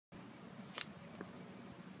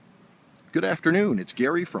Good afternoon, it's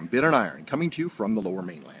Gary from Bit and Iron coming to you from the Lower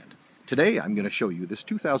Mainland. Today I'm going to show you this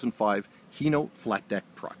 2005 Hino flat deck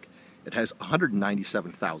truck. It has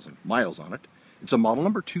 197,000 miles on it. It's a model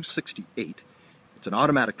number 268. It's an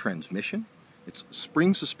automatic transmission. It's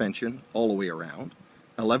spring suspension all the way around,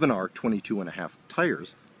 11R 22.5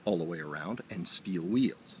 tires all the way around, and steel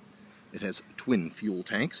wheels. It has twin fuel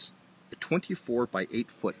tanks, a 24 by 8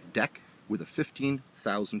 foot deck with a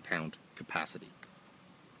 15,000 pound capacity.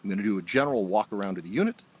 I'm going to do a general walk around of the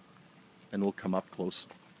unit, and we'll come up close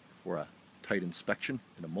for a tight inspection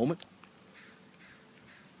in a moment.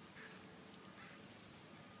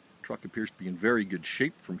 The truck appears to be in very good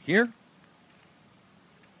shape from here.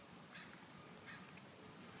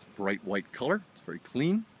 It's a bright white color, it's very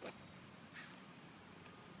clean.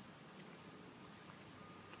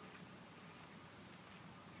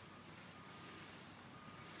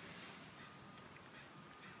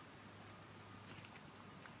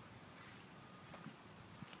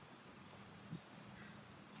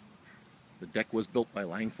 The deck was built by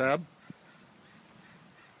IronFind.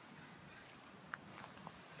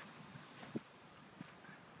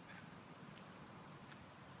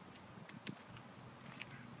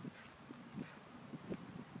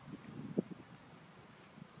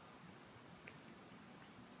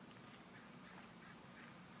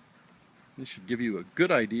 This should give you a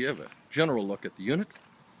good idea of a general look at the unit.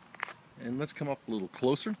 And let's come up a little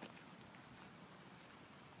closer.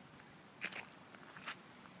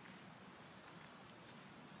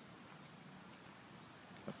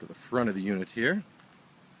 Up to the front of the unit here.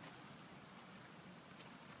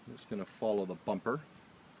 I'm just going to follow the bumper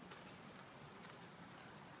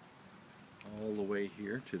all the way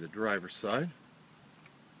here to the driver's side.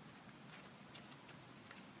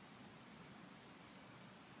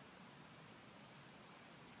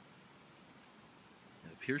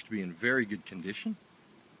 It appears to be in very good condition.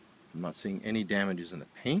 I'm not seeing any damages in the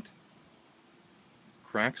paint.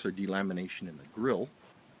 Cracks or delamination in the grille.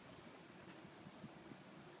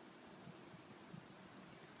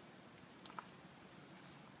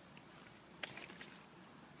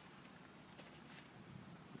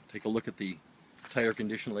 Take a look at the tire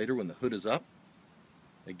condition later when the hood is up.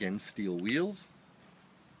 Again, steel wheels.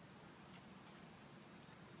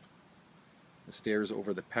 The stairs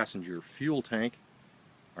over the passenger fuel tank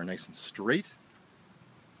are nice and straight.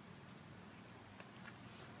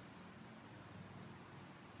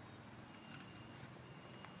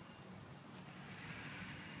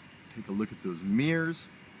 Take a look at those mirrors.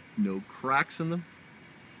 No cracks in them.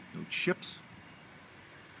 No chips.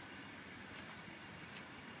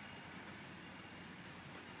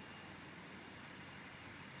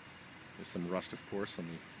 There's some rust, of course, on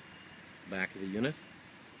the back of the unit.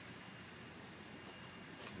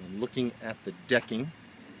 And looking at the decking,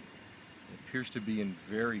 it appears to be in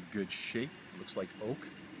very good shape. It looks like oak.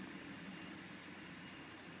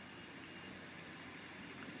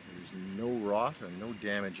 There's no rot or no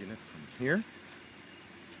damage in it from here.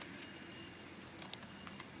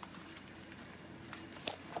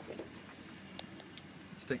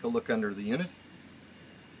 Let's take a look under the unit.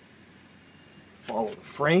 Follow the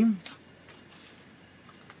frame.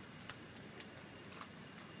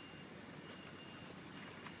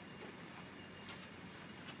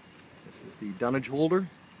 This is the dunnage holder.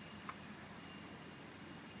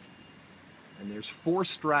 And there's 4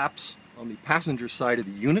 straps on the passenger side of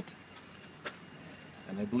the unit.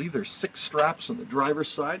 And I believe there's 6 straps on the driver's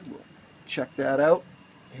side. We'll check that out.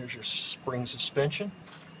 Here's your spring suspension.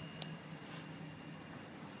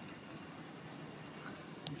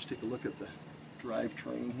 Just take a look at the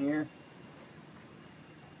drivetrain here.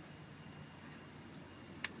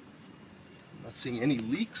 Not seeing any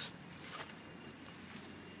leaks.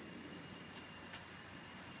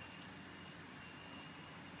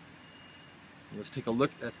 Let's take a look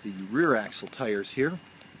at the rear axle tires here,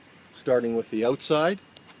 starting with the outside.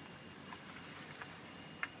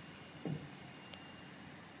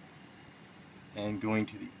 And going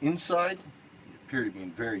to the inside. They appear to be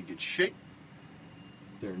in very good shape.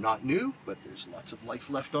 They're not new, but there's lots of life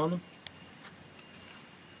left on them.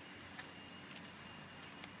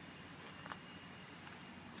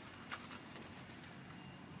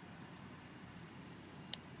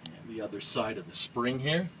 And the other side of the spring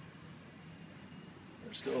here.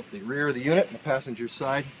 They're still at the rear of the unit, and the passenger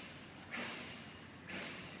side.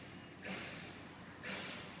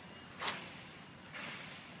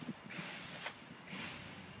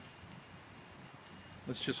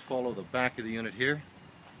 Let's just follow the back of the unit here.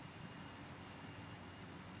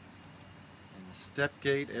 And the step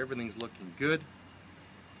gate, everything's looking good.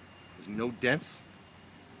 There's no dents.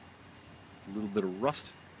 A little bit of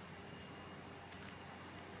rust.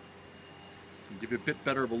 Give you a bit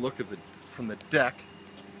better of a look at from the deck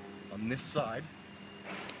on this side.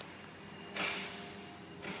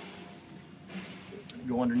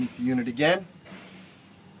 Go underneath the unit again.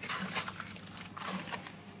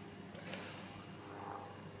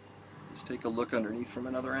 Let's take a look underneath from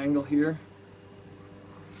another angle here.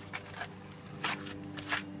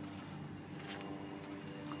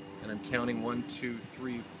 And I'm counting 1, 2,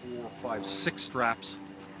 3, 4, 5, 6 straps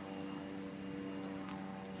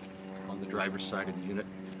on the driver's side of the unit.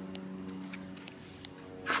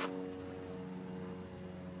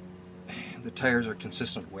 And the tires are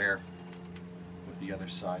consistent wear with the other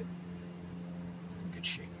side. In good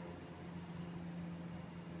shape.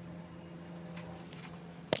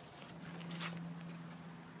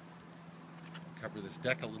 Cover this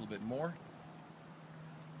deck a little bit more.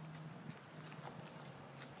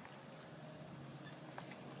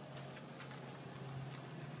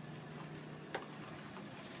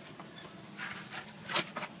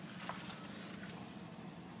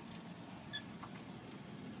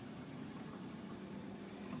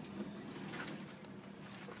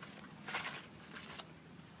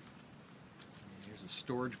 Here's a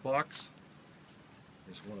storage box.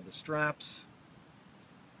 Here's one of the straps.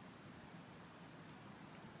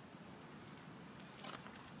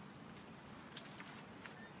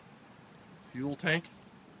 Fuel tank.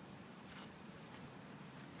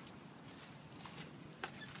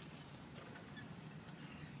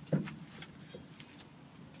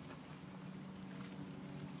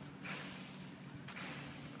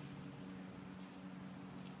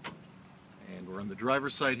 And we're on the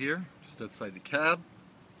driver's side here, just outside the cab.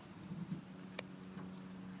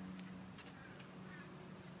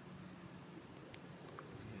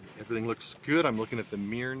 And everything looks good. I'm looking at the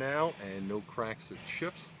mirror now, and no cracks or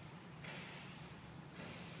chips.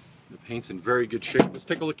 The paint's in very good shape. Let's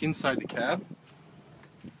take a look inside the cab.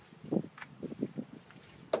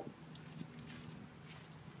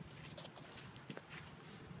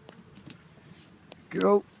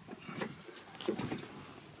 Go.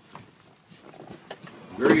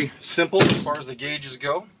 Very simple as far as the gauges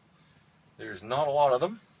go. There's not a lot of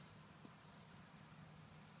them.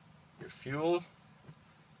 Your fuel,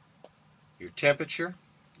 your temperature,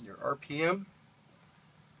 your RPM, your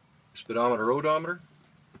speedometer, odometer,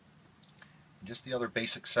 and just the other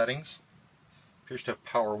basic settings. Appears to have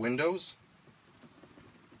power windows,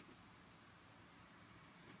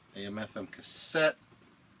 AM/FM cassette.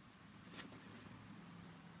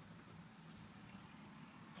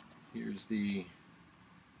 Here's the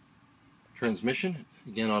transmission,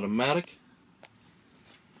 again automatic,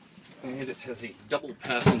 and it has a double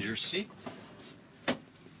passenger seat. I'm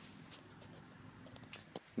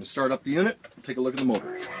going to start up the unit, take a look at the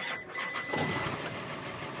motor.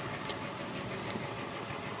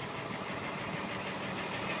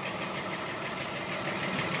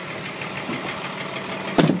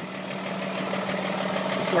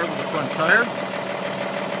 We'll start with the front tire.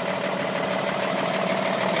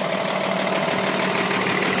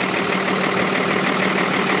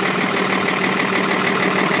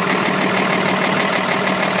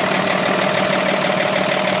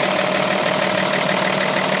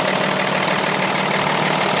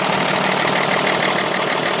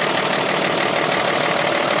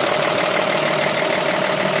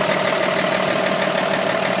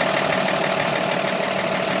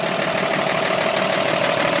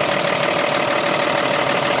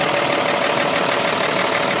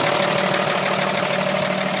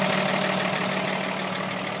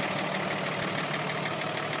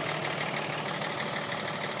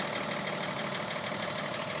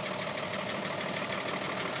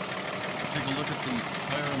 Take a look at the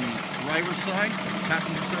tire on the driver's side,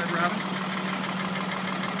 passenger side rather.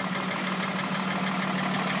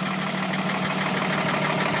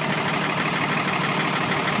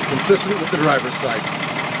 Consistent with the driver's side.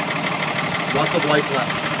 Lots of life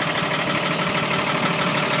left.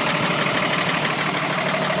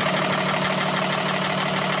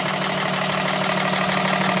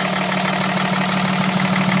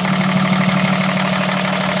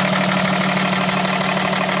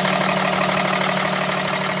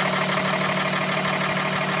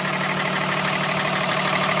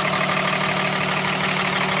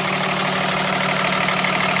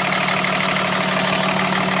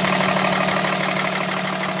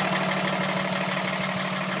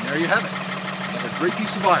 There you have it. Another great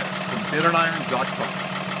piece of iron from BitIron.com.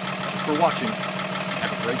 Thanks for watching.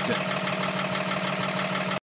 Have a great day.